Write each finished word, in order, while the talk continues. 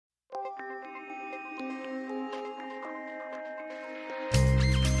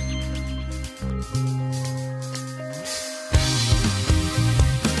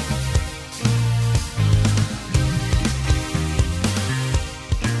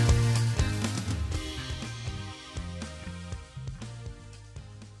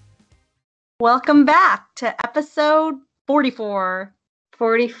Welcome back to episode 44.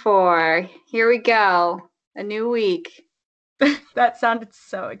 44. Here we go. A new week. That sounded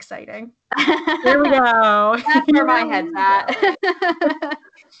so exciting. Here we go. That's where my head's at.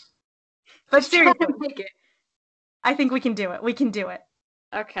 But seriously, Make it. I think we can do it. We can do it.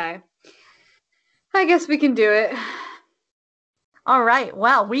 Okay. I guess we can do it. All right.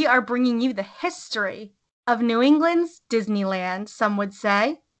 Well, we are bringing you the history of New England's Disneyland, some would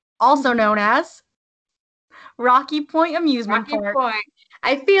say, also known as Rocky Point Amusement Park. Point.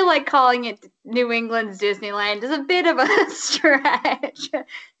 I feel like calling it New England's Disneyland is a bit of a stretch.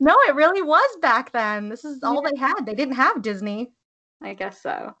 No, it really was back then. This is all they had. They didn't have Disney. I guess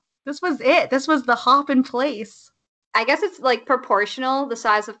so. This was it. This was the hop in place. I guess it's like proportional, the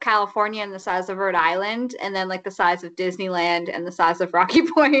size of California and the size of Rhode Island, and then like the size of Disneyland and the size of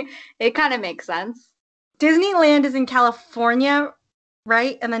Rocky Point. It kind of makes sense. Disneyland is in California,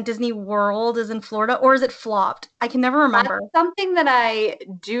 right? And then Disney World is in Florida, or is it flopped? I can never remember. That's something that I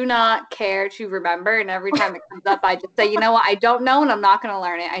do not care to remember, and every time it comes up, I just say, you know what, I don't know, and I'm not going to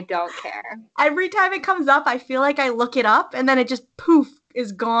learn it. I don't care. Every time it comes up, I feel like I look it up, and then it just, poof,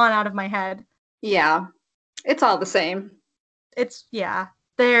 is gone out of my head. Yeah, it's all the same.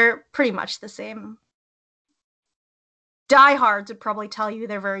 They're pretty much the same. Diehards would probably tell you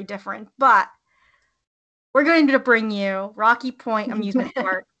they're very different, but we're going to bring you Rocky Point Amusement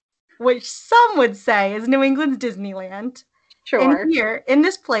Park, which some would say is New England's Disneyland. Sure. And here, in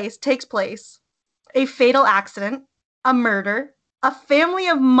this place, takes place a fatal accident, a murder, a family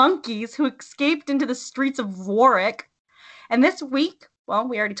of monkeys who escaped into the streets of Warwick. And this week, well,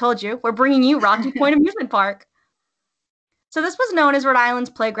 we already told you, we're bringing you Rocky Point Amusement Park. So this was known as Rhode Island's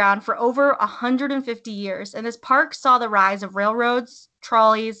playground for over 150 years, and this park saw the rise of railroads,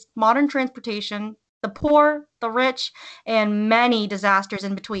 trolleys, modern transportation, the poor, the rich, and many disasters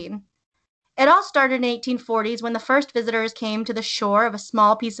in between. It all started in the 1840s when the first visitors came to the shore of a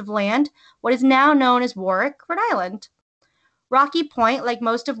small piece of land, what is now known as Warwick, Rhode Island. Rocky Point, like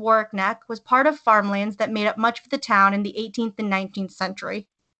most of Warwick Neck, was part of farmlands that made up much of the town in the 18th and 19th century.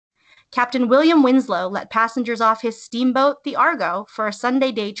 Captain William Winslow let passengers off his steamboat, the Argo, for a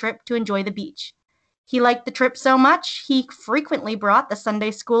Sunday day trip to enjoy the beach. He liked the trip so much, he frequently brought the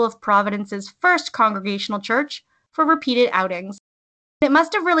Sunday School of Providence's first Congregational Church for repeated outings. It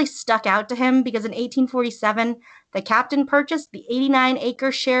must have really stuck out to him because in 1847, the captain purchased the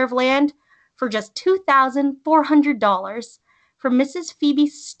 89-acre share of land for just $2,400 from Mrs. Phoebe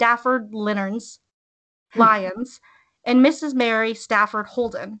Stafford Lyons and Mrs. Mary Stafford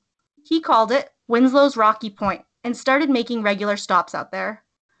Holden. He called it Winslow's Rocky Point and started making regular stops out there.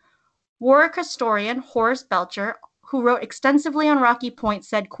 Warwick historian Horace Belcher, who wrote extensively on Rocky Point,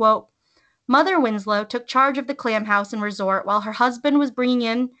 said, quote, Mother Winslow took charge of the clam house and resort while her husband was bringing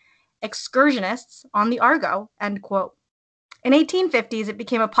in excursionists on the Argo, end quote. In 1850s, it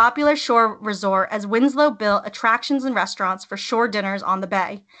became a popular shore resort as Winslow built attractions and restaurants for shore dinners on the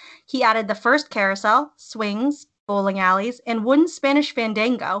bay. He added the first carousel, swings, bowling alleys, and wooden Spanish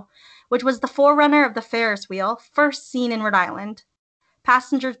fandango, which was the forerunner of the Ferris wheel, first seen in Rhode Island.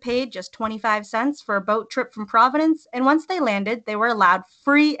 Passengers paid just 25 cents for a boat trip from Providence, and once they landed, they were allowed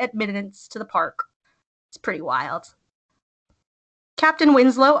free admittance to the park. It's pretty wild. Captain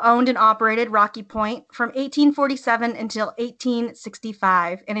Winslow owned and operated Rocky Point from 1847 until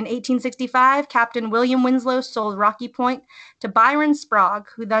 1865, and in 1865, Captain William Winslow sold Rocky Point to Byron Sprague,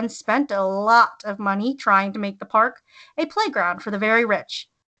 who then spent a lot of money trying to make the park a playground for the very rich.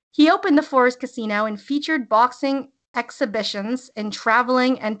 He opened the Forest Casino and featured boxing exhibitions and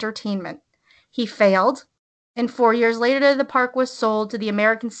traveling entertainment. He failed, and 4 years later the park was sold to the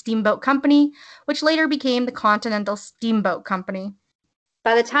American Steamboat Company, which later became the Continental Steamboat Company.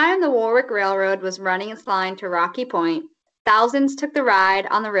 By the time the Warwick Railroad was running its line to Rocky Point, thousands took the ride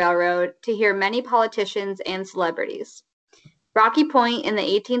on the railroad to hear many politicians and celebrities. Rocky Point in the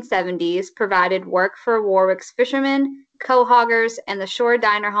 1870s provided work for Warwick's fishermen, quahoggers, and the shore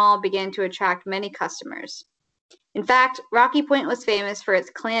diner hall began to attract many customers. In fact, Rocky Point was famous for its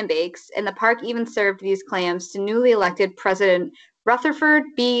clam bakes, and the park even served these clams to newly elected President Rutherford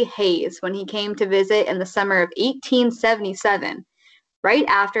B. Hayes when he came to visit in the summer of 1877, right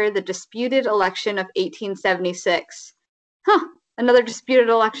after the disputed election of 1876. Another disputed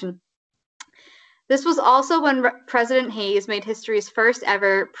election. This was also when President Hayes made history's first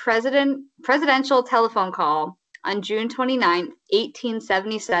ever presidential telephone call on June 29,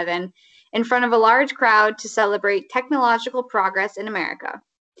 1877, in front of a large crowd to celebrate technological progress in America.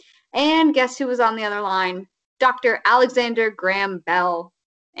 And guess who was on the other line? Dr. Alexander Graham Bell,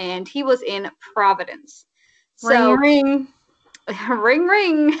 and he was in Providence. Ring, ring. Ring,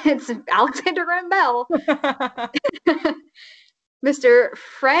 ring. It's Alexander Graham Bell. Mr.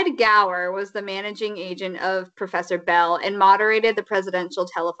 Fred Gower was the managing agent of Professor Bell and moderated the presidential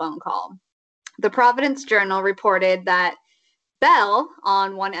telephone call. The Providence Journal reported that Bell,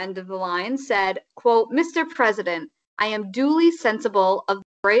 on one end of the line, said, quote, "Mr. President, I am duly sensible of the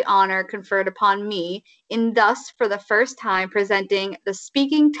great honor conferred upon me in thus for the first time presenting the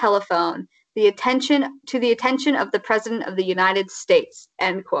speaking telephone to the attention of the President of the United States,"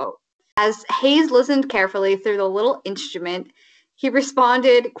 end quote. As Hayes listened carefully through the little instrument, he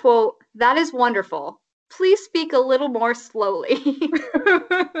responded, quote, "That is wonderful. Please speak a little more slowly."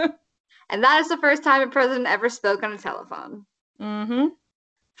 And that is the first time a president ever spoke on a telephone. Mm-hmm.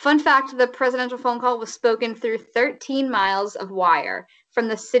 Fun fact, the presidential phone call was spoken through 13 miles of wire from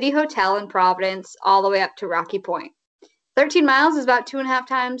the City Hotel in Providence all the way up to Rocky Point. 13 miles is about 2.5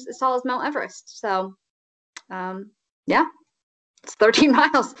 times as tall as Mount Everest. So, yeah, it's 13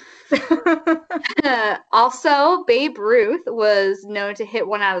 miles. Also, Babe Ruth was known to hit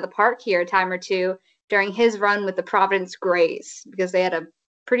one out of the park here a time or two during his run with the Providence Grays because they had a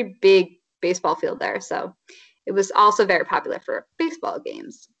pretty big baseball field there. So it was also very popular for baseball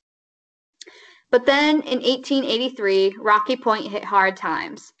games. But then in 1883, Rocky Point hit hard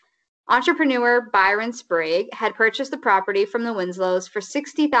times. Entrepreneur Byron Sprague had purchased the property from the Winslows for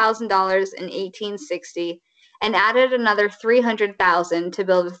 $60,000 in 1860 and added another $300,000 to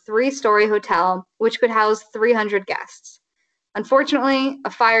build a 3-story hotel which could house 300 guests. Unfortunately, a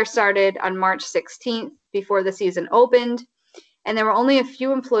fire started on March 16th before the season opened, and there were only a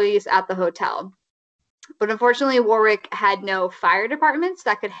few employees at the hotel. But unfortunately, Warwick had no fire departments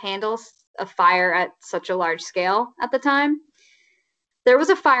that could handle a fire at such a large scale at the time. There was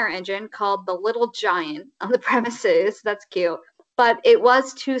a fire engine called the Little Giant on the premises. That's cute. But it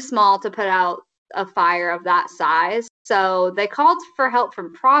was too small to put out a fire of that size. So they called for help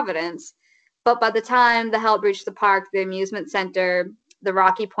from Providence. But by the time the help reached the park, the amusement center, the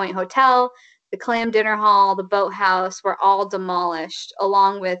Rocky Point Hotel, the Clam Dinner Hall, the boathouse were all demolished,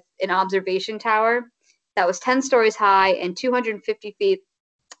 along with an observation tower that was 10 stories high and 250 feet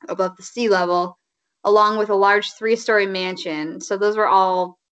above the sea level, along with a large 3-story mansion. So those were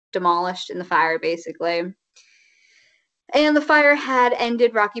all demolished in the fire, basically. And the fire had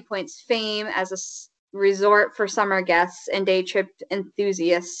ended Rocky Point's fame as a resort for summer guests and day trip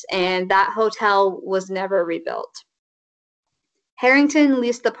enthusiasts, and that hotel was never rebuilt. Harrington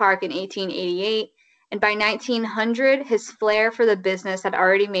leased the park in 1888, and by 1900, his flair for the business had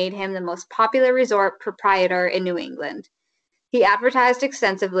already made him the most popular resort proprietor in New England. He advertised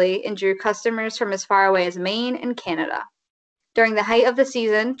extensively and drew customers from as far away as Maine and Canada. During the height of the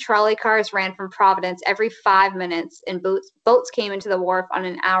season, trolley cars ran from Providence every 5 minutes, and boats came into the wharf on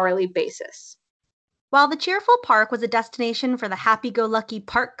an hourly basis. While the cheerful park was a destination for the happy-go-lucky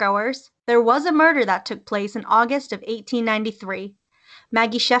park-goers, there was a murder that took place in August of 1893.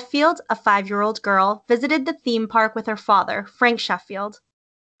 Maggie Sheffield, a 5-year-old girl, visited the theme park with her father, Frank Sheffield.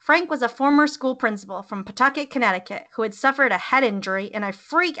 Frank was a former school principal from Pawtucket, Connecticut, who had suffered a head injury in a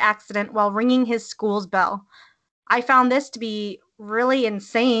freak accident while ringing his school's bell. I found this to be really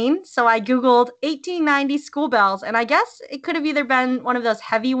insane, so I Googled 1890 school bells, and I guess it could have either been one of those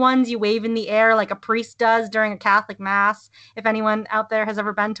heavy ones you wave in the air like a priest does during a Catholic Mass, if anyone out there has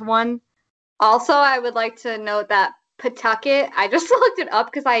ever been to one. Also, I would like to note that Pawtucket, I just looked it up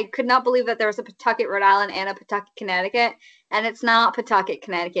because I could not believe that there was a Pawtucket, Rhode Island, and a Pawtucket, Connecticut, and it's not Pawtucket,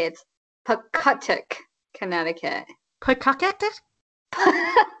 Connecticut, it's Pawcatuck, Connecticut. Pawcatuck?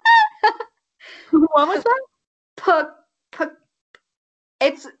 What was that?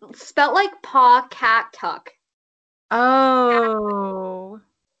 It's spelled like Pawcatuck. Oh.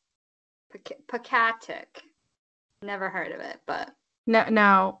 Pawcatuck. Never heard of it, but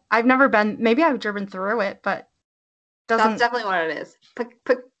No, I've never been. Maybe I've driven through it, but that's definitely what it is.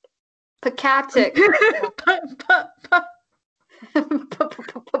 Pawcatuck. Pawcatuck.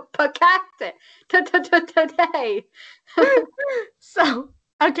 Today. So,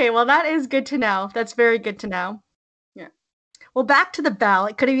 okay, well, that is good to know. That's very good to know. Yeah. Well, back to the bell.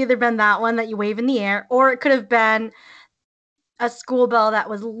 It could have either been that one that you wave in the air, or it could have been a school bell that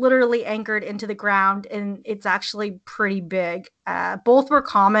was literally anchored into the ground, and it's actually pretty big. Both were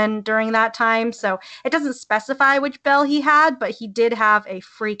common during that time, so it doesn't specify which bell he had, but he did have a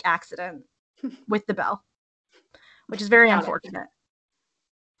freak accident with the bell, which is very unfortunate.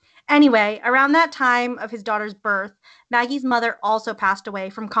 Anyway, around that time of his daughter's birth, Maggie's mother also passed away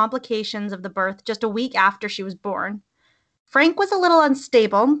from complications of the birth just a week after she was born. Frank was a little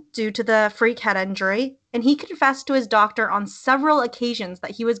unstable due to the freak head injury, and he confessed to his doctor on several occasions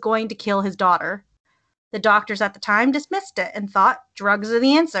that he was going to kill his daughter. The doctors at the time dismissed it and thought drugs are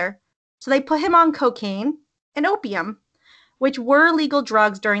the answer. So they put him on cocaine and opium, which were legal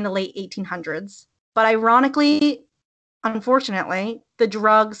drugs during the late 1800s. But ironically, unfortunately, the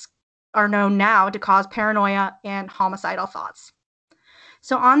drugs are known now to cause paranoia and homicidal thoughts.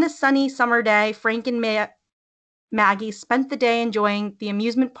 So on this sunny summer day, Frank and Maggie spent the day enjoying the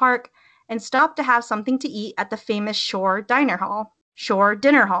amusement park and stopped to have something to eat at the famous Shore Dinner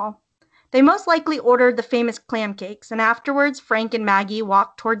Hall. They most likely ordered the famous clam cakes, and afterwards Frank and Maggie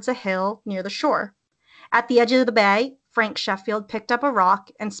walked towards a hill near the shore. At the edge of the bay, Frank Sheffield picked up a rock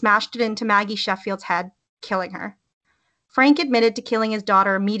and smashed it into Maggie Sheffield's head, killing her. Frank admitted to killing his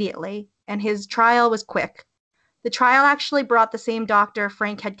daughter immediately, and his trial was quick. The trial actually brought the same doctor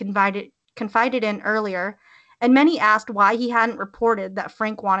Frank had confided in earlier, and many asked why he hadn't reported that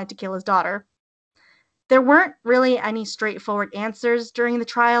Frank wanted to kill his daughter. There weren't really any straightforward answers during the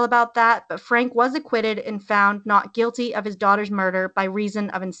trial about that, but Frank was acquitted and found not guilty of his daughter's murder by reason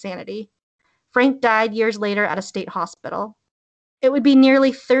of insanity. Frank died years later at a state hospital. It would be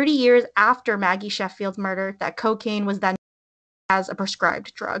nearly 30 years after Maggie Sheffield's murder that cocaine was then as a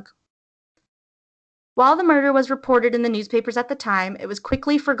prescribed drug. While the murder was reported in the newspapers at the time, it was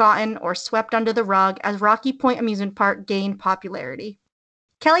quickly forgotten or swept under the rug as Rocky Point Amusement Park gained popularity.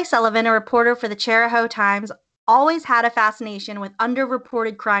 Kelly Sullivan, a reporter for the Chariho Times, always had a fascination with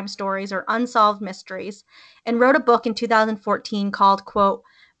underreported crime stories or unsolved mysteries, and wrote a book in 2014 called, quote,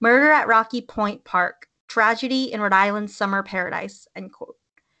 Murder at Rocky Point Park, Tragedy in Rhode Island's Summer Paradise, end quote.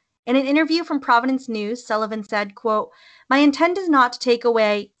 In an interview from Providence News, Sullivan said, quote, My intent is not to take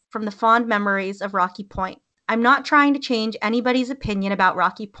away from the fond memories of Rocky Point. I'm not trying to change anybody's opinion about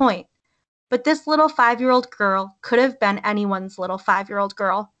Rocky Point. But this little 5-year-old girl could have been anyone's little 5-year-old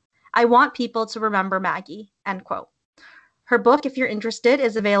girl. I want people to remember Maggie, end quote. Her book, if you're interested,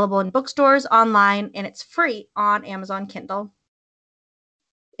 is available in bookstores, online, and it's free on Amazon Kindle.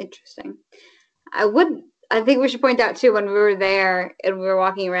 Interesting. I think we should point out, too, when we were there and we were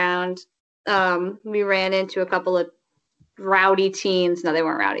walking around, we ran into a couple of rowdy teens. No, they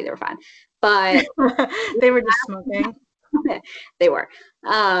weren't rowdy. They were fine. But they were just smoking. They were.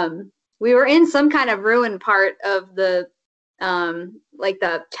 We were in some kind of ruined part of the, like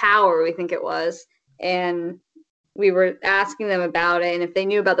the tower, we think it was, and we were asking them about it and if they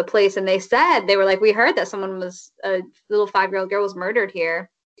knew about the place, and they said, they were like, we heard that a little 5-year-old girl was murdered here.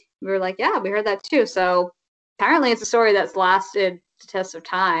 We were like, yeah, we heard that too. So apparently it's a story that's lasted the test of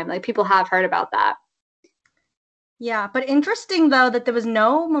time. Like, people have heard about that. Yeah, but interesting, though, that there was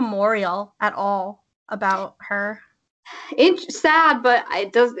no memorial at all about her. It's sad, but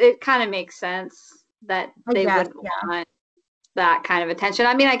it kind of makes sense that they wouldn't want that kind of attention.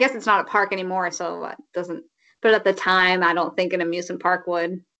 I mean, I guess it's not a park anymore, so it doesn't. But at the time, I don't think an amusement park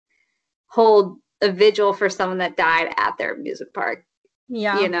would hold a vigil for someone that died at their amusement park.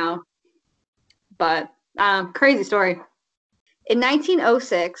 Yeah. You know. But crazy story. In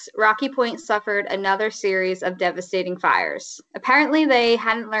 1906, Rocky Point suffered another series of devastating fires. Apparently, they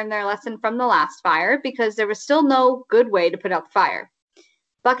hadn't learned their lesson from the last fire because there was still no good way to put out the fire.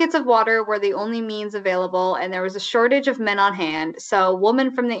 Buckets of water were the only means available, and there was a shortage of men on hand, so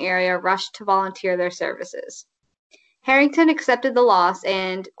women from the area rushed to volunteer their services. Harrington accepted the loss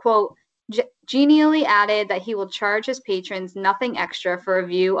and, quote, genially added that he will charge his patrons nothing extra for a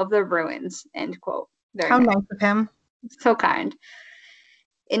view of the ruins, end quote. How nice of him. So kind.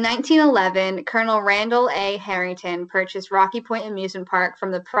 In 1911, Colonel Randall A. Harrington purchased Rocky Point Amusement Park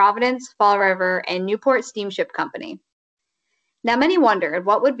from the Providence, Fall River, and Newport Steamship Company. Now, many wondered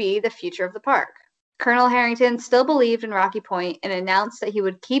what would be the future of the park. Colonel Harrington still believed in Rocky Point and announced that he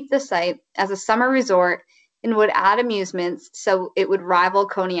would keep the site as a summer resort and would add amusements so it would rival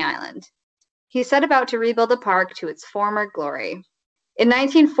Coney Island. He set about to rebuild the park to its former glory. In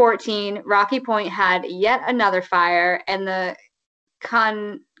 1914, Rocky Point had yet another fire, and the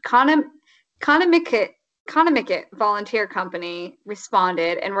Conamicut Volunteer Company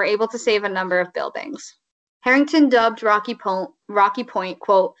responded and were able to save a number of buildings. Harrington dubbed Rocky Point,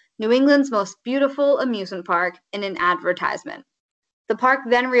 quote, New England's most beautiful amusement park in an advertisement. The park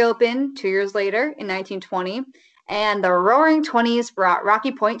then reopened 2 years later in 1920, and the Roaring Twenties brought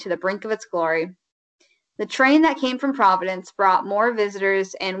Rocky Point to the brink of its glory. The train that came from Providence brought more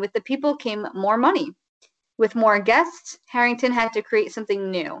visitors, and with the people came more money. With more guests, Harrington had to create something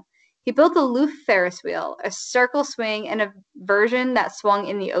new. He built a loop Ferris wheel, a circle swing, and a version that swung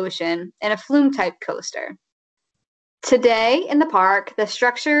in the ocean, and a flume-type coaster. Today, in the park, the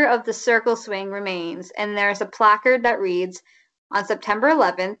structure of the circle swing remains, and there's a placard that reads, On September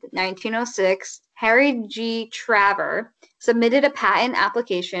 11th, 1906, Harry G. Traver, submitted a patent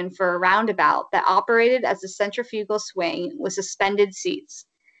application for a roundabout that operated as a centrifugal swing with suspended seats.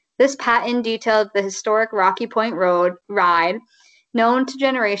 This patent detailed the historic Rocky Point Road ride, known to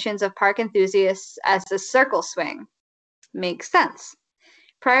generations of park enthusiasts as the Circle Swing. Makes sense.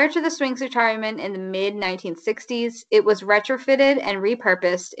 Prior to the swing's retirement in the mid-1960s, it was retrofitted and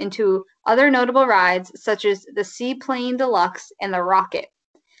repurposed into other notable rides such as the Seaplane Deluxe and the Rocket.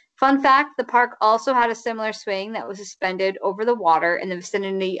 Fun fact, the park also had a similar swing that was suspended over the water in the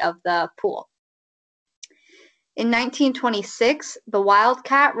vicinity of the pool. In 1926, the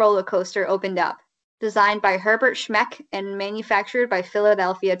Wildcat roller coaster opened up. Designed by Herbert Schmeck and manufactured by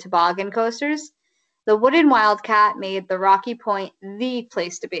Philadelphia Toboggan Coasters, the wooden Wildcat made the Rocky Point the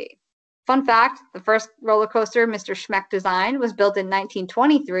place to be. Fun fact, the first roller coaster Mr. Schmeck designed was built in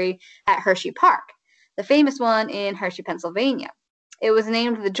 1923 at Hershey Park, the famous one in Hershey, Pennsylvania. It was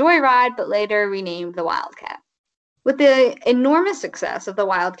named the Joyride, but later renamed the Wildcat. With the enormous success of the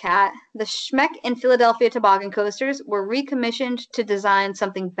Wildcat, the Schmeck and Philadelphia Toboggan Coasters were recommissioned to design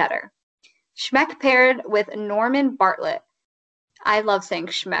something better. Schmeck paired with Norman Bartlett. I love saying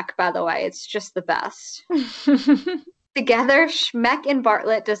Schmeck, by the way. It's just the best. Together, Schmeck and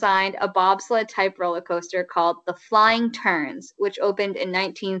Bartlett designed a bobsled-type roller coaster called the Flying Turns, which opened in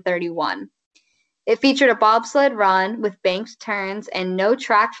 1931. It featured a bobsled run with banked turns and no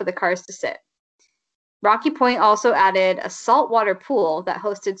track for the cars to sit. Rocky Point also added a saltwater pool that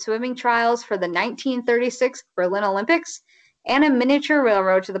hosted swimming trials for the 1936 Berlin Olympics and a miniature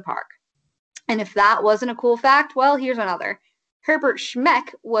railroad to the park. And if that wasn't a cool fact, well, here's another. Herbert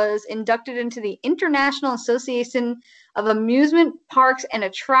Schmeck was inducted into the International Association of Amusement Parks and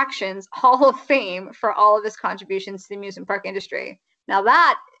Attractions Hall of Fame for all of his contributions to the amusement park industry. Now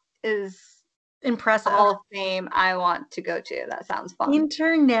that is impressive. Hall of Fame I want to go to. That sounds fun.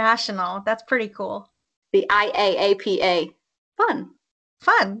 International. That's pretty cool. The IAAPA.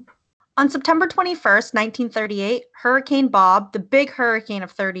 Fun. On September 21st, 1938, Hurricane Bob, the big hurricane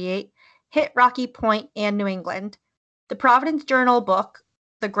of 38, hit Rocky Point and New England. The Providence Journal book,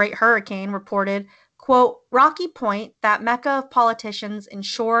 The Great Hurricane, reported, quote, Rocky Point, that mecca of politicians and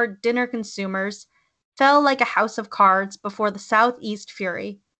shore dinner consumers, fell like a house of cards before the southeast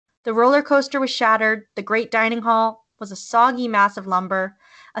fury. The roller coaster was shattered, the great dining hall was a soggy mass of lumber,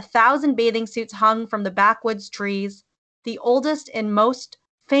 1,000 bathing suits hung from the backwoods trees, the oldest and most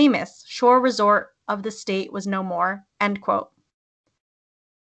famous shore resort of the state was no more, end quote.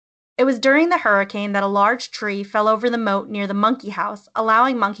 It was during the hurricane that a large tree fell over the moat near the monkey house,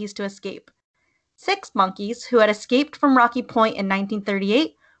 allowing monkeys to escape. 6 monkeys, who had escaped from Rocky Point in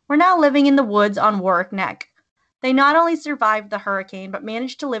 1938, were now living in the woods on Warwick Neck. They not only survived the hurricane, but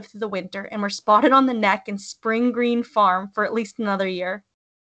managed to live through the winter and were spotted on the Neck and Spring Green Farm for at least another year.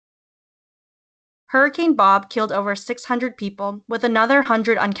 Hurricane Bob killed over 600 people, with another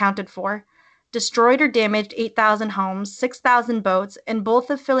 100 unaccounted for, destroyed or damaged 8,000 homes, 6,000 boats, and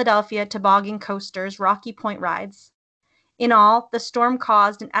both of Philadelphia Toboggan Coasters' Rocky Point rides. In all, the storm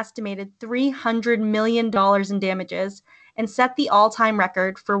caused an estimated $300 million in damages and set the all-time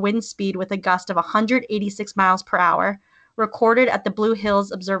record for wind speed with a gust of 186 miles per hour, recorded at the Blue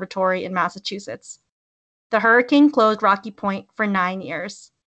Hills Observatory in Massachusetts. The hurricane closed Rocky Point for 9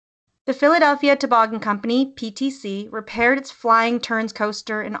 years. The Philadelphia Toboggan Company, PTC, repaired its Flying Turns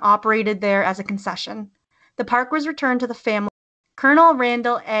coaster and operated there as a concession. The park was returned to the family of Colonel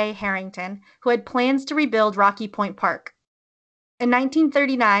Randall A. Harrington, who had plans to rebuild Rocky Point Park. In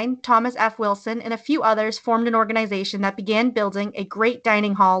 1939, Thomas F. Wilson and a few others formed an organization that began building a great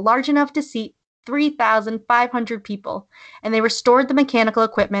dining hall large enough to seat 3,500 people, and they restored the mechanical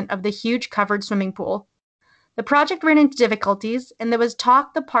equipment of the huge covered swimming pool. The project ran into difficulties, and there was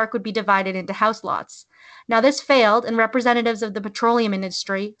talk the park would be divided into house lots. Now this failed, and representatives of the petroleum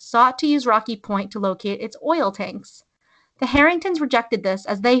industry sought to use Rocky Point to locate its oil tanks. The Harringtons rejected this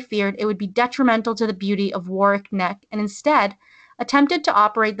as they feared it would be detrimental to the beauty of Warwick Neck, and instead attempted to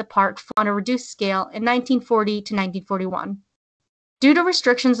operate the park on a reduced scale in 1940 to 1941. Due to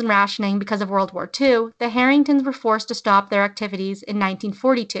restrictions and rationing because of World War II, the Harringtons were forced to stop their activities in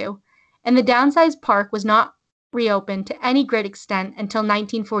 1942, and the downsized park was not reopened to any great extent until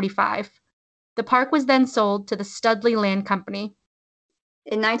 1945. The park was then sold to the Studley Land Company.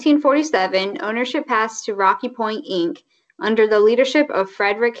 In 1947, ownership passed to Rocky Point, Inc., under the leadership of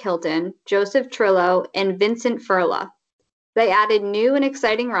Frederick Hilton, Joseph Trillo, and Vincent Furla. They added new and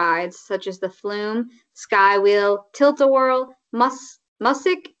exciting rides such as the Flume, Skywheel, Tilt-A-Whirl,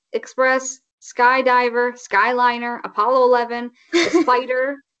 Musik Express, Skydiver, Skyliner, Apollo 11, the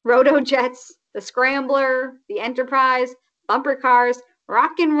Spider, Roto Jets, the Scrambler, the Enterprise, bumper cars,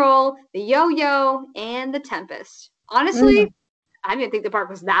 Rock and Roll, the Yo-Yo, and the Tempest. Honestly, I didn't think the park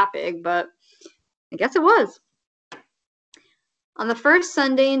was that big, but I guess it was. On the first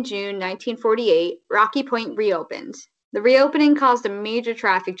Sunday in June 1948, Rocky Point reopened. The reopening caused a major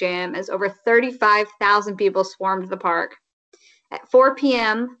traffic jam as over 35,000 people swarmed the park. At 4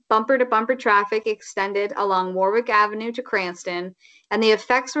 p.m., bumper-to-bumper traffic extended along Warwick Avenue to Cranston, and the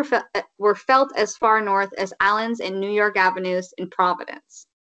effects were felt as far north as Allen's and New York Avenues in Providence.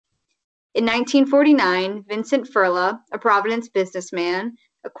 In 1949, Vincent Furla, a Providence businessman,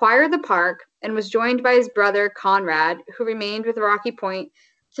 acquired the park and was joined by his brother Conrad, who remained with Rocky Point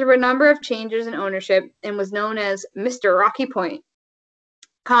through a number of changes in ownership and was known as Mr. Rocky Point.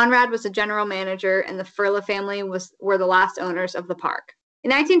 Conrad was the general manager, and the Furla family were the last owners of the park. In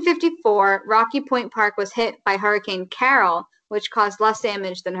 1954, Rocky Point Park was hit by Hurricane Carol, which caused less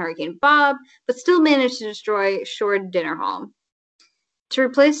damage than Hurricane Bob, but still managed to destroy Shore Dinner Hall. To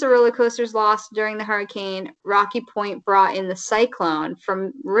replace the roller coasters lost during the hurricane, Rocky Point brought in the Cyclone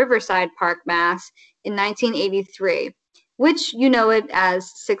from Riverside Park, Mass. In 1983, which you know it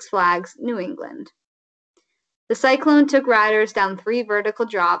as Six Flags New England. The Cyclone took riders down 3 vertical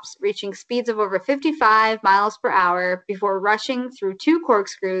drops, reaching speeds of over 55 miles per hour before rushing through 2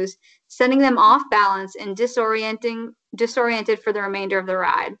 corkscrews, sending them off balance and disoriented for the remainder of the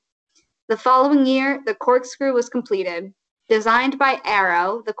ride. The following year, the corkscrew was completed. Designed by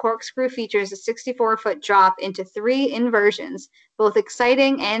Arrow, the corkscrew features a 64-foot drop into 3 inversions, both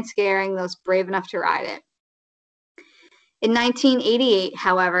exciting and scaring those brave enough to ride it. In 1988,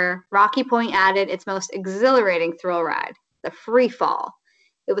 however, Rocky Point added its most exhilarating thrill ride, the Free Fall.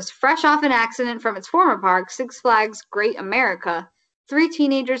 It was fresh off an accident from its former park, Six Flags Great America. 3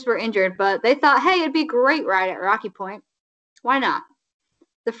 teenagers were injured, but they thought, hey, it'd be a great ride at Rocky Point. Why not?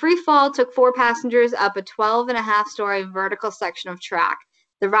 The Free Fall took 4 passengers up a 12.5-story vertical section of track.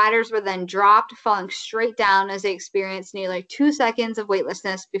 The riders were then dropped, falling straight down as they experienced nearly 2 seconds of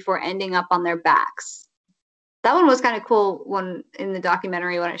weightlessness before ending up on their backs. That one was kind of cool when in the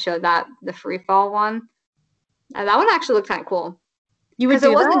documentary when it showed that, the Free Fall one. That one actually looked kind of cool. You would do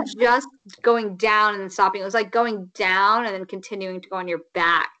Because it wasn't that? just going down and then stopping. It was like going down and then continuing to go on your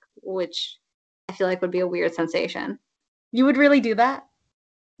back, which I feel like would be a weird sensation. You would really do that?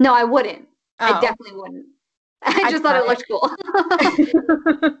 No, I wouldn't. Oh. I definitely wouldn't. I just thought it looked cool.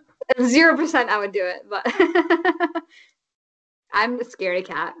 0% I would do it, but I'm a scaredy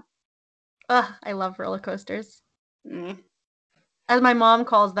cat. Ugh, I love roller coasters. Mm. As my mom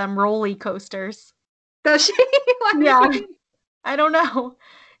calls them, rolly coasters. Does she? Yeah. I don't know.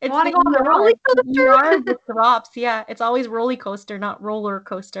 It's want to go on the roller coaster? The drops, yeah. It's always rolly coaster, not roller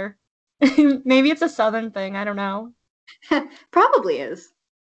coaster. Maybe it's a southern thing. I don't know. Probably is.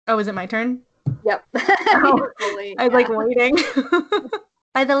 Oh, is it my turn? Yep. Oh, I was like waiting.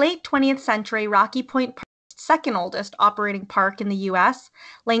 By the late 20th century, Rocky Point Park was the second oldest operating park in the U.S.,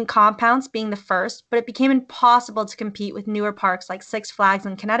 Lane Compounce being the first, but it became impossible to compete with newer parks like Six Flags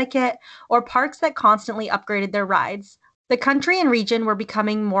in Connecticut or parks that constantly upgraded their rides. The country and region were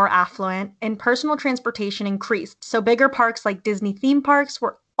becoming more affluent, and personal transportation increased, so bigger parks like Disney theme parks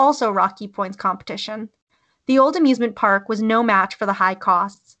were also Rocky Point's competition. The old amusement park was no match for the high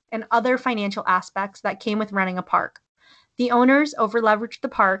costs and other financial aspects that came with running a park. The owners over-leveraged the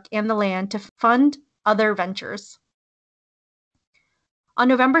park and the land to fund other ventures. On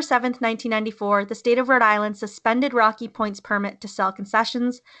November 7, 1994, the state of Rhode Island suspended Rocky Point's permit to sell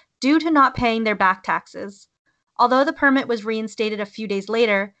concessions due to not paying their back taxes. Although the permit was reinstated a few days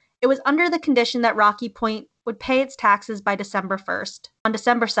later, it was under the condition that Rocky Point would pay its taxes by December 1st. On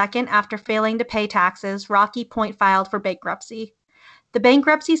December 2nd, after failing to pay taxes, Rocky Point filed for bankruptcy. The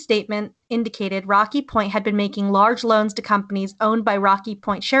bankruptcy statement indicated Rocky Point had been making large loans to companies owned by Rocky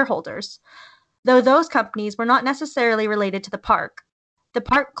Point shareholders, though those companies were not necessarily related to the park. The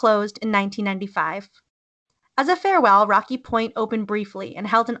park closed in 1995. As a farewell, Rocky Point opened briefly and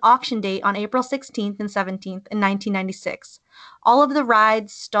held an auction date on April 16th and 17th in 1996. All of the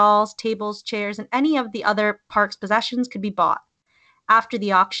rides, stalls, tables, chairs, and any of the other park's possessions could be bought. After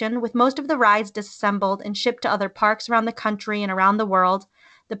the auction, with most of the rides disassembled and shipped to other parks around the country and around the world,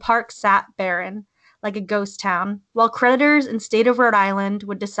 the park sat barren, like a ghost town, while creditors and state of Rhode Island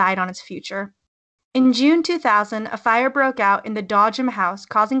would decide on its future. In June 2000, a fire broke out in the Dodgem House,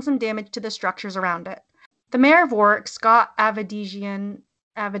 causing some damage to the structures around it. The mayor of Warwick, Scott Avedissian,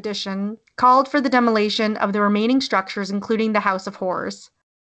 called for the demolition of the remaining structures, including the House of Horrors.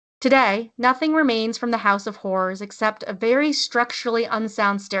 Today, nothing remains from the House of Horrors except a very structurally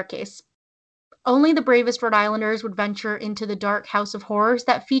unsound staircase. Only the bravest Rhode Islanders would venture into the dark House of Horrors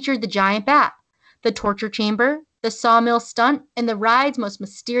that featured the giant bat, the torture chamber, the sawmill stunt, and the ride's most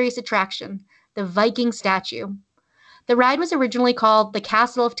mysterious attraction, the Viking statue. The ride was originally called the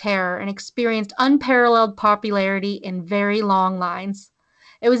Castle of Terror and experienced unparalleled popularity in very long lines.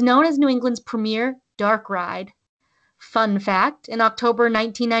 It was known as New England's premier dark ride. Fun fact, in October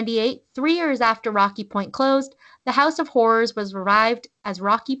 1998, 3 years after Rocky Point closed, the House of Horrors was revived as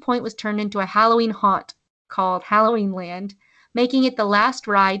Rocky Point was turned into a Halloween haunt called Halloween Land, making it the last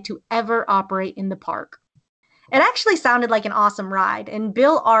ride to ever operate in the park. It actually sounded like an awesome ride, and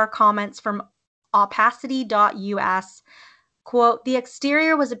Bill R. comments from opacity.us, quote, "The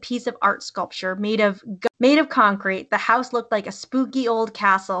exterior was a piece of art sculpture made of concrete. The house looked like a spooky old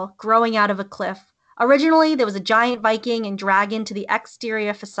castle growing out of a cliff. Originally, there was a giant Viking and dragon to the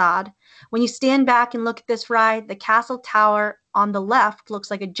exterior facade. When you stand back and look at this ride, the castle tower on the left looks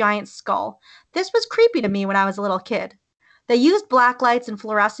like a giant skull. This was creepy to me when I was a little kid. They used black lights and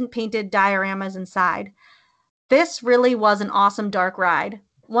fluorescent painted dioramas inside. This really was an awesome dark ride.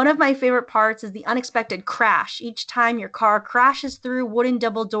 One of my favorite parts is the unexpected crash each time your car crashes through wooden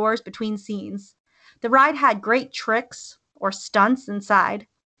double doors between scenes. The ride had great tricks or stunts inside.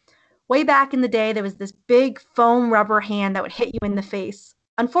 Way back in the day, there was this big foam rubber hand that would hit you in the face.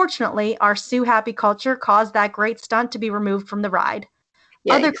 Unfortunately, our Sue Happy culture caused that great stunt to be removed from the ride.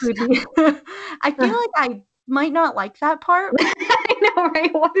 Yikes. Other creepy. I feel like I might not like that part. I know,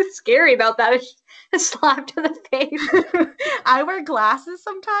 right? What is scary about that? A slap to the face. I wear glasses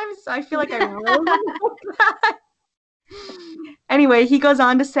sometimes, so I feel like I really wouldn't like that. Anyway, he goes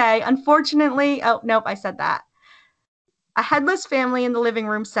on to say, unfortunately, oh, nope, I said that. A headless family in the living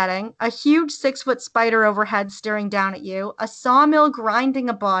room setting, a huge 6-foot spider overhead staring down at you, a sawmill grinding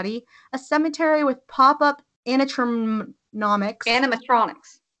a body, a cemetery with pop-up animatronics.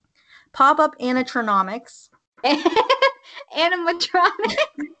 Pop-up animatronics.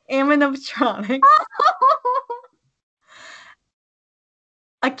 Animatronics.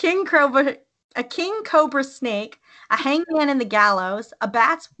 A king cobra snake, a hangman in the gallows, a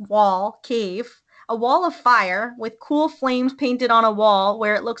bat's cave, a wall of fire with cool flames painted on a wall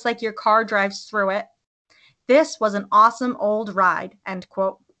where it looks like your car drives through it. This was an awesome old ride, end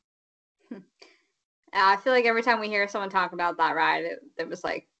quote. I feel like every time we hear someone talk about that ride, it was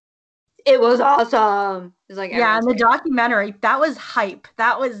like, it was awesome. It was like, yeah, in the documentary, that was hype.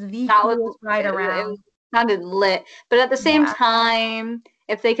 That was the coolest ride around. It sounded lit. But at the same time,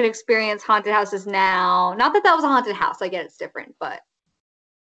 if they could experience haunted houses now, not that was a haunted house, I get it's different, but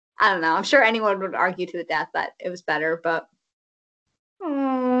I don't know. I'm sure anyone would argue to the death that it was better, but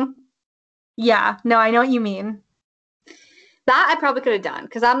yeah, no, I know what you mean. That I probably could have done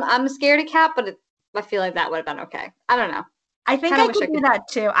because I'm a scaredy cat, but I feel like that would have been okay. I don't know. I think I could do that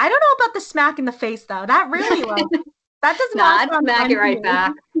too. I don't know about the smack in the face though. That really was. That does not. I'd smack it right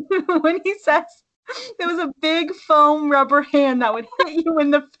back. When he says there was a big foam rubber hand that would hit you in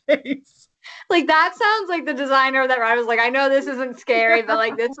the face. Like, that sounds like the designer of that ride was like, I know this isn't scary, but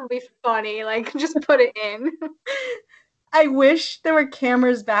like, this will be funny. Like, just put it in. I wish there were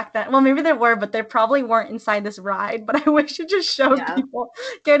cameras back then. Well, maybe there were, but they probably weren't inside this ride. But I wish it just showed people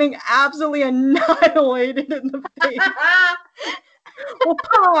getting absolutely annihilated in the face.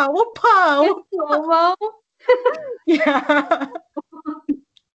 Whoa. Yeah.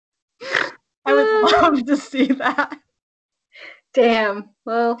 I would love to see that. Damn.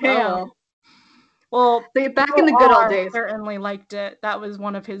 Well, Well, back in the good old days. Certainly liked it. That was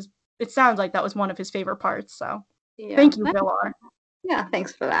one of his. It sounds like that was one of his favorite parts. So, thank you, Bill R. Yeah,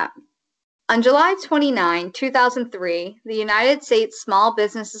 thanks for that. On July 29, 2003, the United States Small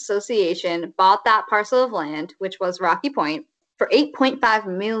Business Association bought that parcel of land, which was Rocky Point, for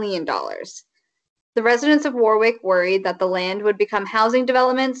 $8.5 million. The residents of Warwick worried that the land would become housing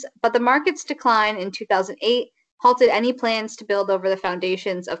developments, but the market's decline in 2008 halted any plans to build over the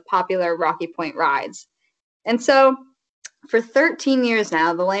foundations of popular Rocky Point rides. And so, for 13 years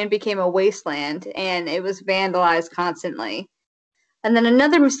now, the land became a wasteland, and it was vandalized constantly. And then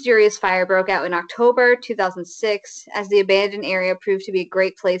another mysterious fire broke out in October 2006, as the abandoned area proved to be a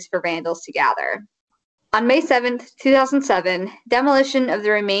great place for vandals to gather. On May 7, 2007, demolition of the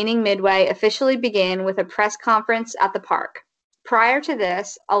remaining midway officially began with a press conference at the park. Prior to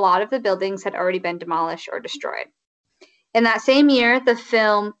this, a lot of the buildings had already been demolished or destroyed. In that same year, the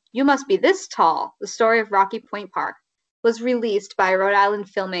film You Must Be This Tall, The Story of Rocky Point Park, was released by Rhode Island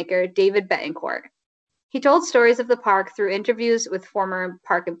filmmaker David Betancourt. He told stories of the park through interviews with former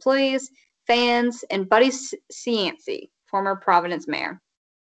park employees, fans, and Buddy Cianci, former Providence mayor.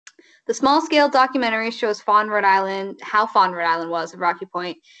 The small-scale documentary shows how fond Rhode Island was of Rocky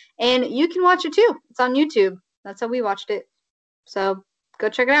Point, and you can watch it too. It's on YouTube. That's how we watched it. So go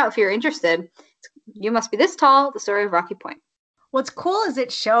check it out if you're interested. You Must Be This Tall, The Story of Rocky Point. What's cool is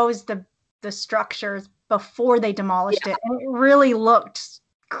it shows the structures before they demolished Yeah. it, and it really looked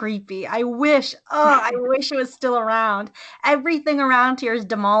creepy. I wish it was still around. Everything around here is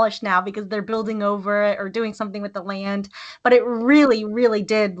demolished now because they're building over it or doing something with the land, but it really, really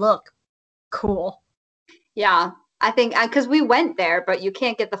did look cool. Yeah, I think because we went there, but you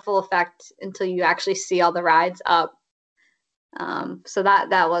can't get the full effect until you actually see all the rides up. So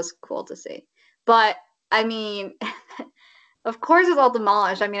that was cool to see. But I mean, of course, it's all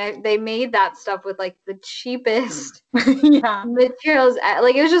demolished. I mean, they made that stuff with like the cheapest Yeah. materials.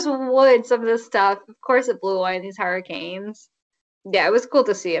 Like it was just wood. Some of this stuff. Of course, it blew away in these hurricanes. Yeah, it was cool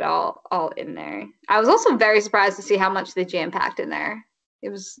to see it all in there. I was also very surprised to see how much they jam packed in there. It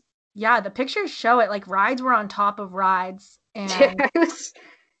was Yeah, the pictures show it. Like rides were on top of rides, and it was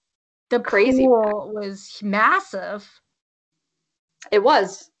the crazy. pool was massive. It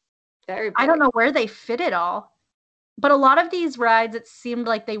was very big. I don't know where they fit it all. But a lot of these rides, it seemed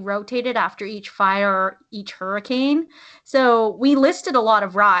like they rotated after each fire or each hurricane. So we listed a lot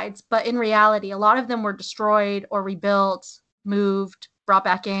of rides, but in reality, a lot of them were destroyed or rebuilt, moved, brought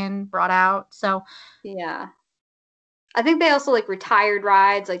back in, brought out. So Yeah. I think they also like retired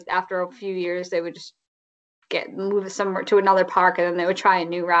rides. Like after a few years, they would just get moved somewhere to another park, and then they would try a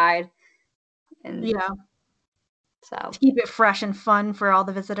new ride. And yeah, so to keep it fresh and fun for all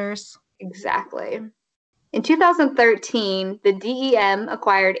the visitors. exactly. In 2013, the DEM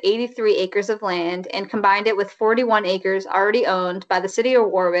acquired 83 acres of land and combined it with 41 acres already owned by the city of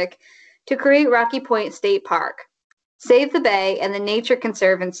Warwick to create Rocky Point State Park. Save the Bay and the Nature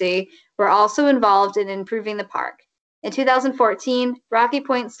Conservancy were also involved in improving the park. In 2014, Rocky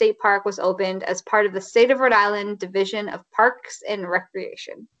Point State Park was opened as part of the State of Rhode Island Division of Parks and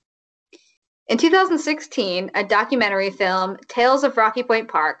Recreation. In 2016, a documentary film, Tales of Rocky Point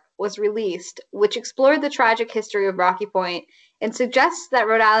Park, was released, which explored the tragic history of Rocky Point and suggests that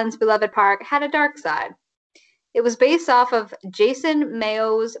Rhode Island's beloved park had a dark side. It was based off of Jason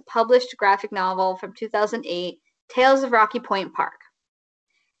Mayo's published graphic novel from 2008, Tales of Rocky Point Park.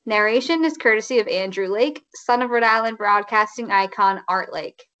 Narration is courtesy of Andrew Lake, son of Rhode Island broadcasting icon Art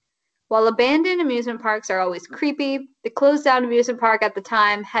Lake. While abandoned amusement parks are always creepy, the closed down amusement park at the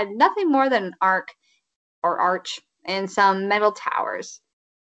time had nothing more than an arch and some metal towers.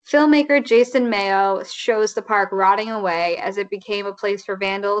 Filmmaker Jason Mayo shows the park rotting away as it became a place for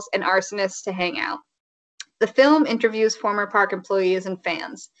vandals and arsonists to hang out. The film interviews former park employees and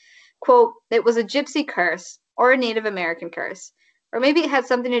fans. Quote, "It was a gypsy curse, or a Native American curse, or maybe it had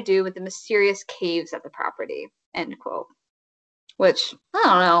something to do with the mysterious caves at the property," end quote. Which, I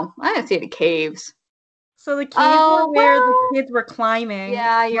don't know. I didn't see any caves. So the caves were where the kids were climbing.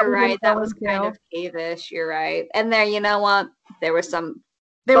 Yeah, you're we right. didn't That go was kind into. of cave-ish. You're right. And there, you know what? There was some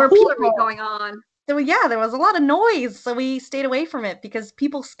There were buffoonery people. going on. So yeah, there was a lot of noise, so we stayed away from it because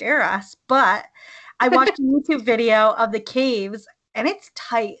people scare us. But I watched a YouTube video of the caves, and it's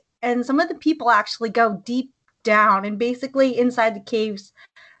tight. And some of the people actually go deep down, and basically inside the caves,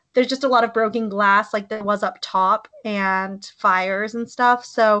 there's just a lot of broken glass, like there was up top, and fires and stuff.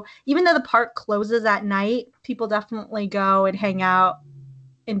 So even though the park closes at night, people definitely go and hang out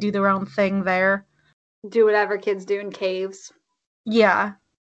and do their own thing there. Do whatever kids do in caves. Yeah.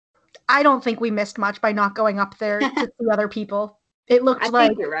 I don't think we missed much by not going up there to see other people. It looked I like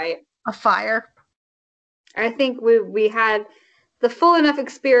think you're right. a fire. I think we had the full enough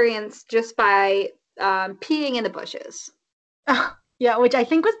experience just by peeing in the bushes. Yeah, which I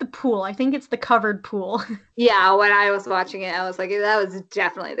think was the pool. I think it's the covered pool. Yeah, when I was watching it, I was like, that was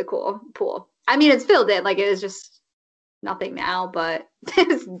definitely the cool pool. I mean, it's filled in, like it is just nothing now, but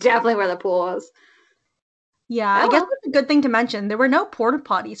it's definitely where the pool was. Yeah, I guess that's a good thing to mention. There were no porta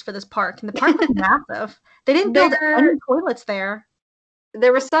potties for this park, and the park was massive. They didn't build any toilets there.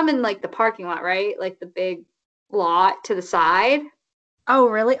 There were some in like the parking lot, right? Like the big lot to the side. Oh,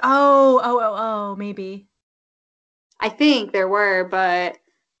 really? Oh, maybe. I think there were, but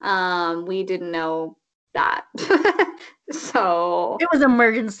we didn't know that. So it was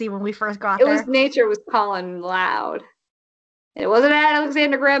emergency when we first got there. Nature was calling loud. It wasn't at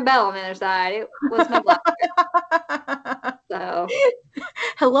Alexander Graham Bell on the other side. It was my blaster. So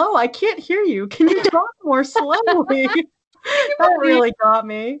hello, I can't hear you. Can you talk more slowly? That really got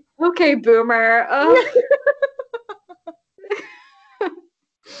me. Okay, boomer.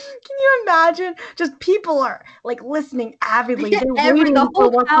 Can you imagine? Just people are like listening avidly. Yeah, the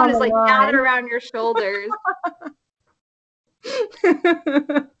whole town is like gathered around your shoulders.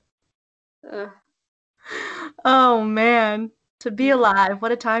 Oh man, to be alive!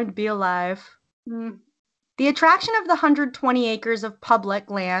 What a time to be alive. The attraction of the 120 acres of public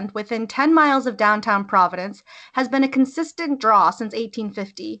land within 10 miles of downtown Providence has been a consistent draw since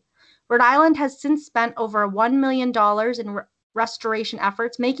 1850. Rhode Island has since spent over $1 million in restoration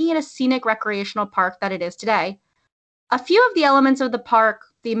efforts, making it a scenic recreational park that it is today. A few of the elements of the park,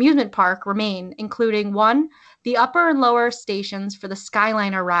 the amusement park, remain, including one, the upper and lower stations for the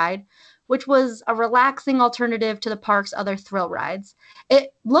Skyliner ride, which was a relaxing alternative to the park's other thrill rides.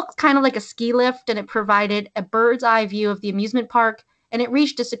 It looked kind of like a ski lift, and it provided a bird's eye view of the amusement park, and it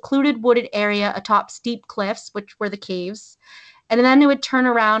reached a secluded wooded area atop steep cliffs, which were the caves, and then it would turn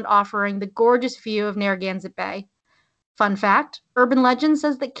around, offering the gorgeous view of Narragansett Bay. Fun fact, urban legend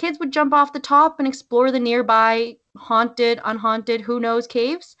says that kids would jump off the top and explore the nearby haunted, unhaunted, who knows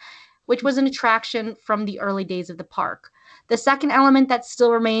caves, which was an attraction from the early days of the park. The second element that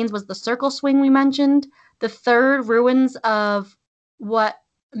still remains was the circle swing we mentioned. The third, ruins of what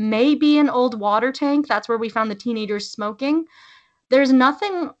may be an old water tank. That's where we found the teenagers smoking. There's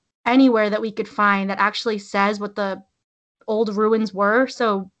nothing anywhere that we could find that actually says what the old ruins were,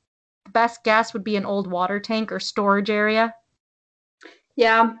 so the best guess would be an old water tank or storage area.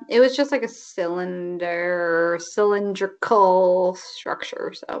 Yeah, it was just like a cylindrical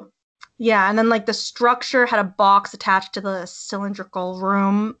structure, so. Yeah, and then like the structure had a box attached to the cylindrical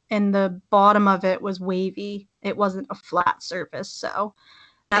room, and the bottom of it was wavy. It wasn't a flat surface, so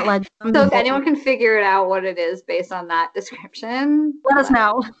that led them So to if anyone can figure it out what it is based on that description, let us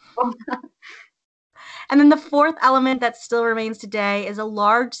know. And then the fourth element that still remains today is a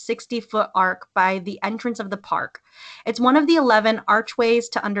large 60-foot arc by the entrance of the park. It's one of the 11 Archways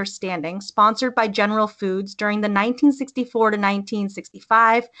to Understanding, sponsored by General Foods during the 1964 to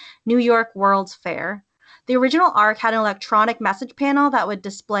 1965 New York World's Fair. The original arc had an electronic message panel that would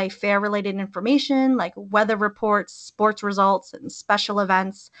display fair-related information like weather reports, sports results, and special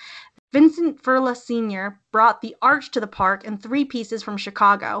events. Vincent Furla Sr. brought the arch to the park in 3 pieces from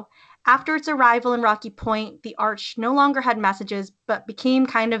Chicago. After its arrival in Rocky Point, the arch no longer had messages, but became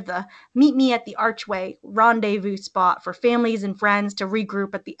kind of the meet me at the archway rendezvous spot for families and friends to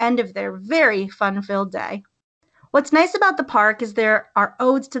regroup at the end of their very fun-filled day. What's nice about the park is there are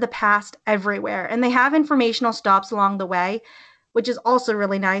odes to the past everywhere, and they have informational stops along the way, which is also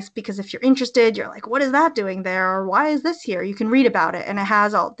really nice because if you're interested, you're like, what is that doing there? Or why is this here? You can read about it, and it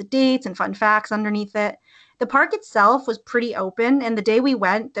has all the dates and fun facts underneath it. The park itself was pretty open, and the day we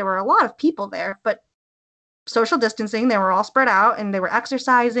went, there were a lot of people there, but social distancing, they were all spread out, and they were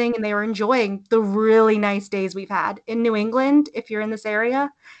exercising, and they were enjoying the really nice days we've had. In New England, if you're in this area,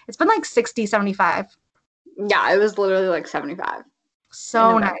 it's been like 60, 75. Yeah, it was literally like 75.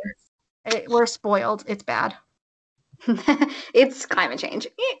 So nice. We're spoiled. It's bad. It's climate change.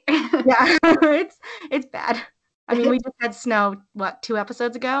 Yeah, it's bad. I mean, we just had snow, 2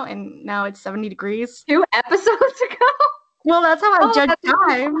 episodes ago, and now it's 70 degrees. 2 episodes ago? Well, that's how I judge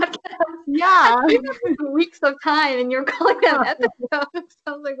time. Yeah. Weeks of time, and you're calling them episodes.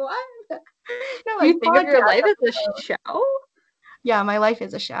 I was like, what? No, you think of your life as a show? Yeah, my life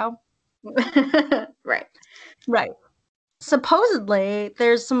is a show. Right. Supposedly,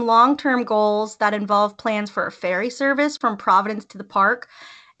 there's some long-term goals that involve plans for a ferry service from Providence to the park,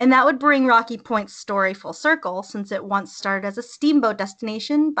 and that would bring Rocky Point's story full circle since it once started as a steamboat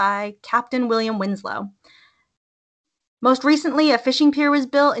destination by Captain William Winslow. Most recently, a fishing pier was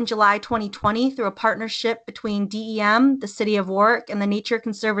built in July 2020 through a partnership between DEM, the City of Warwick, and the Nature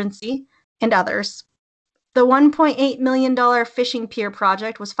Conservancy, and others. The $1.8 million fishing pier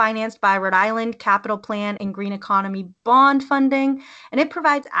project was financed by Rhode Island Capital Plan and Green Economy Bond funding, and it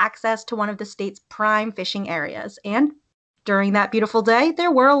provides access to one of the state's prime fishing areas. And during that beautiful day,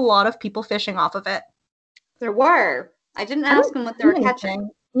 there were a lot of people fishing off of it. There were. I didn't ask them what they were catching.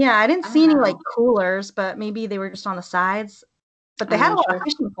 Yeah, I didn't see any like coolers, but maybe they were just on the sides. But they had a lot of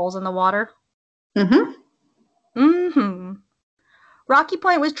fishing poles in the water. Rocky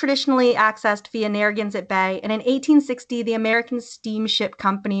Point was traditionally accessed via Narragansett Bay, and in 1860, the American Steamship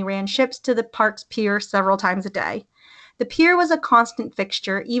Company ran ships to the park's pier several times a day. The pier was a constant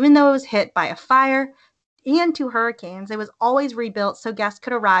fixture, even though it was hit by a fire and 2 hurricanes. It was always rebuilt so guests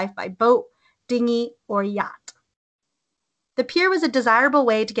could arrive by boat, dinghy, or yacht. The pier was a desirable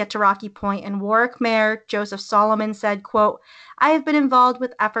way to get to Rocky Point, and Warwick Mayor Joseph Solomon said, quote, I have been involved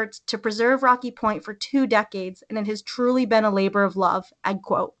with efforts to preserve Rocky Point for 2 decades, and it has truly been a labor of love, end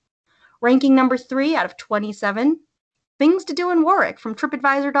quote. Ranking number 3 out of 27, things to do in Warwick from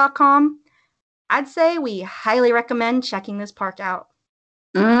TripAdvisor.com. I'd say we highly recommend checking this park out.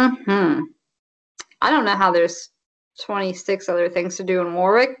 I don't know how there's 26 other things to do in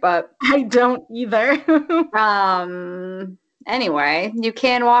Warwick, but I don't either. Anyway, you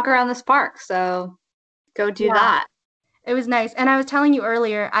can walk around this park, so go do Yeah. that. It was nice. And I was telling you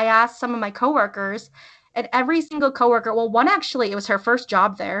earlier, I asked some of my coworkers, and every single coworker, well, one actually, it was her first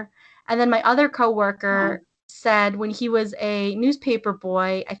job there. And then my other Oh. coworker said when he was a newspaper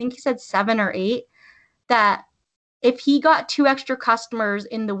boy, I think he said 7 or 8, that if he got 2 extra customers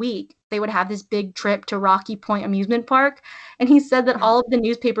in the week, they would have this big trip to Rocky Point Amusement Park. And he said that all of the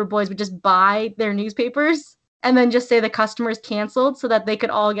newspaper boys would just buy their newspapers and then just say the customers canceled so that they could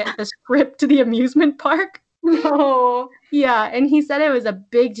all get this trip to the amusement park. No. Yeah, and he said it was a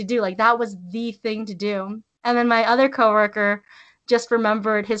big to do. Like that was the thing to do. And then my other coworker just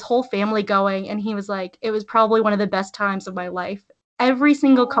remembered his whole family going, and he was like, it was probably one of the best times of my life. Every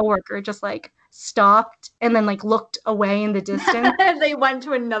single coworker just like stopped and then like looked away in the distance. They went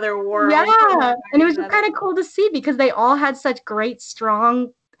to another world. Yeah, and it was just kind of cool to see because they all had such great,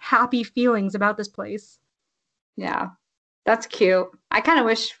 strong, happy feelings about this place. Yeah, that's cute. I kind of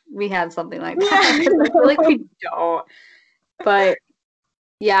wish we had something like that because I feel like we don't. But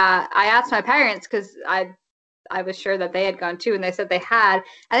yeah, I asked my parents because I was sure that they had gone too, and they said they had.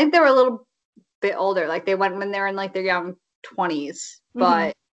 I think they were a little bit older, like they went when they were in like their young 20s,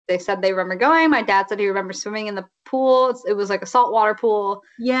 but they said they remember going. My dad said he remembers swimming in the pool. It was like a saltwater pool.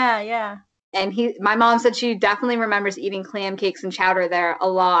 Yeah. And my mom said she definitely remembers eating clam cakes and chowder there a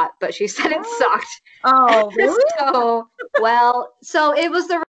lot, but she said it sucked. Oh, really? So it was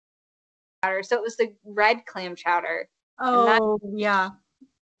the chowder. So it was the red clam chowder. Oh, yeah.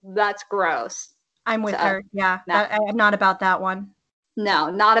 That's gross. I'm with her. Yeah, I'm not about that one. No,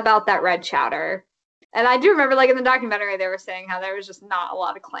 not about that red chowder. And I do remember, like in the documentary, they were saying how there was just not a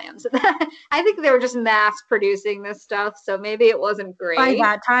lot of clams. I think they were just mass producing this stuff, so maybe it wasn't great. By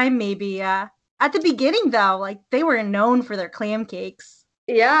that time, maybe, yeah. At the beginning, though, like they were known for their clam cakes.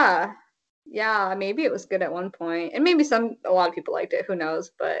 Yeah, maybe it was good at one point, and maybe a lot of people liked it. Who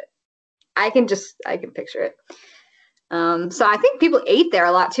knows? But I can picture it. So I think people ate there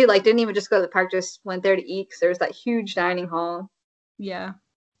a lot too. Like, didn't even just go to the park; just went there to eat because there was that huge dining hall. Yeah.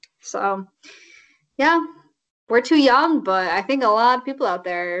 So, yeah, we're too young, but I think a lot of people out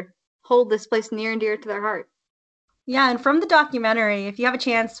there hold this place near and dear to their heart. Yeah, and from the documentary, if you have a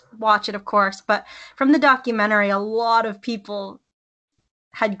chance, watch it, of course. But from the documentary, a lot of people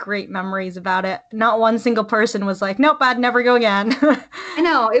had great memories about it. Not one single person was like, "Nope, I'd never go again." I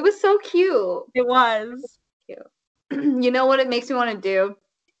know, it was so cute. It was. Cute. You know what it makes me want to do?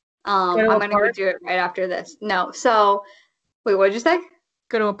 I'm gonna go do it right after this. No, so wait, what did you say?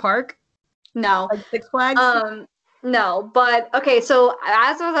 Go to a park? No. Like Six Flags? No, but okay, so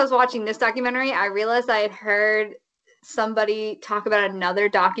as I was watching this documentary, I realized I had heard somebody talk about another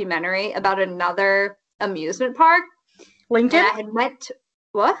documentary about another amusement park. Lincoln? And I had met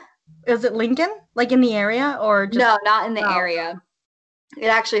what? Is it Lincoln? Like in the area or just No, not in the area. It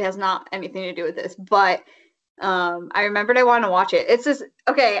actually has not anything to do with this, but I remembered I wanted to watch it. It's this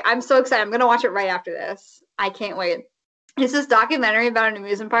okay, I'm so excited. I'm gonna watch it right after this. I can't wait. It's this documentary about an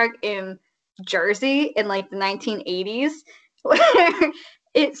amusement park in Jersey in like the 1980s where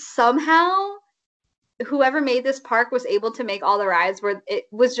it somehow whoever made this park was able to make all the rides where it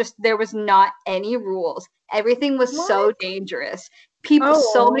was just there was not any rules. Everything was so dangerous.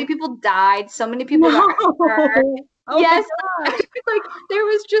 So many people died, so many people got hurt. Yes, like there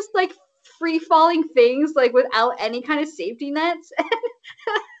was just like free falling things like without any kind of safety nets.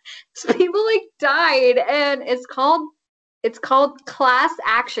 So people like died, and it's called Class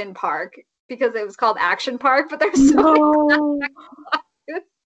Action Park because it was called Action Park, but there's so many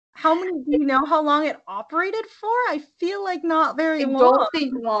How many? Do you know how long it operated for? I feel like not very long. I don't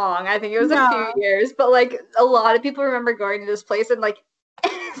think long. I think it was a few years, but like a lot of people remember going to this place and like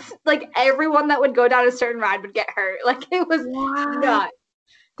everyone that would go down a certain ride would get hurt. Like it was nuts.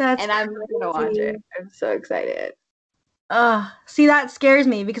 And I'm gonna watch it. I'm so excited. See, that scares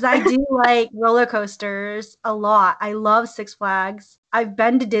me because I do like roller coasters a lot. I love Six Flags. I've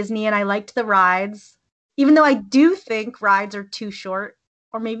been to Disney and I liked the rides, even though I do think rides are too short.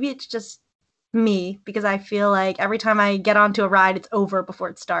 Or maybe it's just me because I feel like every time I get onto a ride, it's over before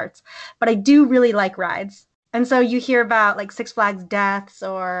it starts. But I do really like rides. And so you hear about like Six Flags deaths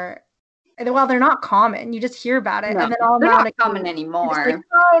well, they're not common. You just hear about it. No, and then all they're not common anymore. Like,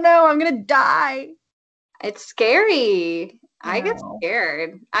 oh no, I'm going to die. It's scary. I get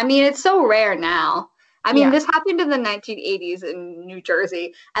scared. I mean, it's so rare now. I mean, this happened in the 1980s in New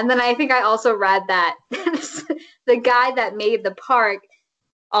Jersey. And then I think I also read that the guy that made the park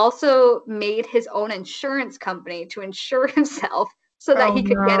also made his own insurance company to insure himself so that he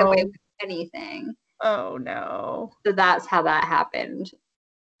could get away with anything. Oh, no. So that's how that happened.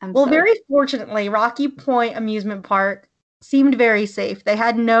 Very fortunately, Rocky Point Amusement Park seemed very safe. They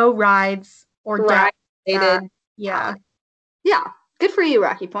had no rides or deaths Related. Yeah. Yeah. Good for you,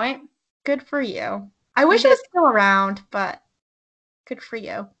 Rocky Point. Good for you. I wish it was still around, but good for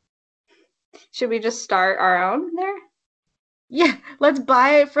you. Should we just start our own there? Yeah, let's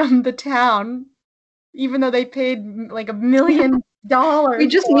buy it from the town, even though they paid like $1 million. We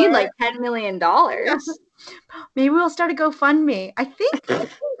just need like $10 million. Yeah. Maybe we'll start a GoFundMe. I think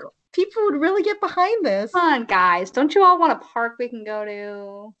people would really get behind this. Come on, guys. Don't you all want a park we can go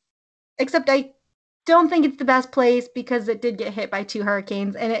to? Except I don't think it's the best place because it did get hit by 2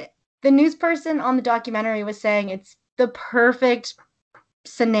 hurricanes. And the news person on the documentary was saying it's the perfect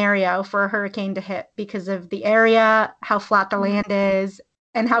scenario for a hurricane to hit because of the area, how flat the land is,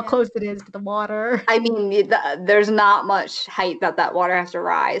 and how close it is to the water. I mean, there's not much height that water has to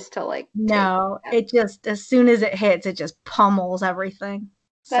rise to like. No, it just, as soon as it hits, it just pummels everything.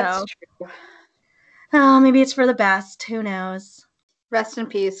 That's true. Oh, maybe it's for the best. Who knows? Rest in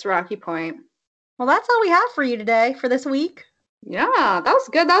peace, Rocky Point. Well, that's all we have for you today for this week. Yeah, that was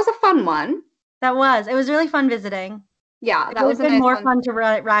good. That was a fun one. That was. It was really fun visiting. Yeah, that was been more fun to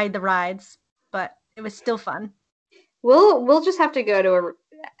ride the rides, but it was still fun. We'll just have to go to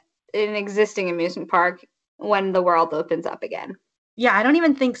an existing amusement park when the world opens up again. Yeah, I don't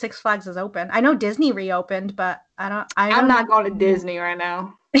even think Six Flags is open. I know Disney reopened, but I'm not going to Disney right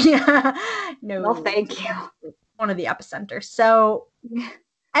now. Yeah, no, thank you. One of the epicenters. So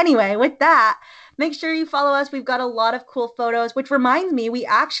anyway, with that, make sure you follow us. We've got a lot of cool photos, which reminds me, we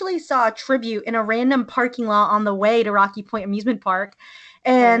actually saw a tribute in a random parking lot on the way to Rocky Point Amusement Park.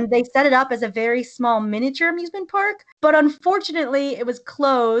 And they set it up as a very small miniature amusement park. But unfortunately, it was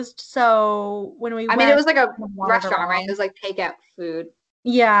closed. So when we went, it was like a restaurant, right? It was like takeout food.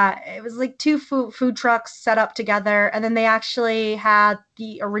 Yeah, it was like 2 food trucks set up together. And then they actually had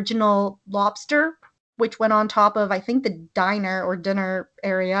the original lobster, which went on top of, I think, the diner or dinner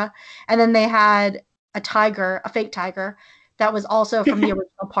area. And then they had a fake tiger, that was also from the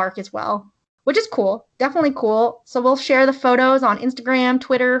original park as well, which is cool. Definitely cool. So we'll share the photos on Instagram,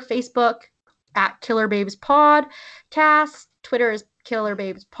 Twitter, Facebook at Killer Babes Podcast. Twitter is Killer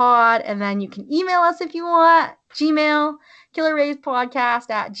Babes Pod. And then you can email us if you want. Gmail,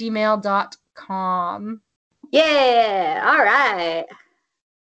 killerbabespodcast@gmail.com. Yeah. All right.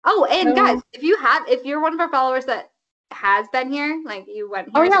 Oh, and guys, if you're one of our followers that has been here, like you went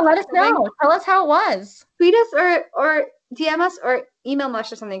here. Oh yeah, let us know. Tell us how it was. Tweet us or DM us or email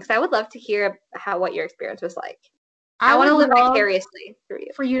us or something, because I would love to hear what your experience was like. I want to live vicariously through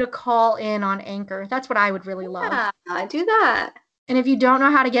you. For you to call in on Anchor. That's what I would really love. Yeah, do that. And if you don't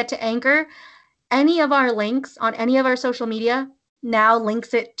know how to get to Anchor, any of our links on any of our social media now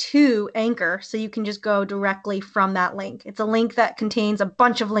links it to Anchor, so you can just go directly from that link. It's a link that contains a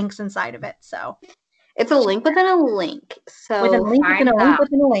bunch of links inside of it. So it's a link within a link. So with a link within a link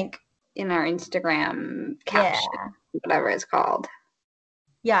within a link in our Instagram caption, whatever it's called.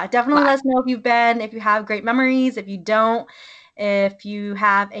 Yeah, definitely let us know if you've been, if you have great memories, if you don't, if you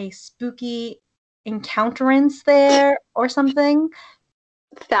have a spooky encounterance there or something.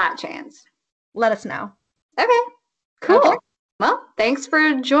 Fat chance. Let us know. Okay, cool. Okay. Well, thanks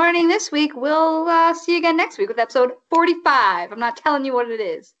for joining this week. We'll see you again next week with episode 45. I'm not telling you what it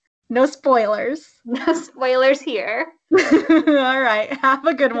is. No spoilers. No spoilers here. All right. Have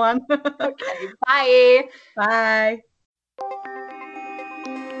a good one. Okay. Bye. Bye.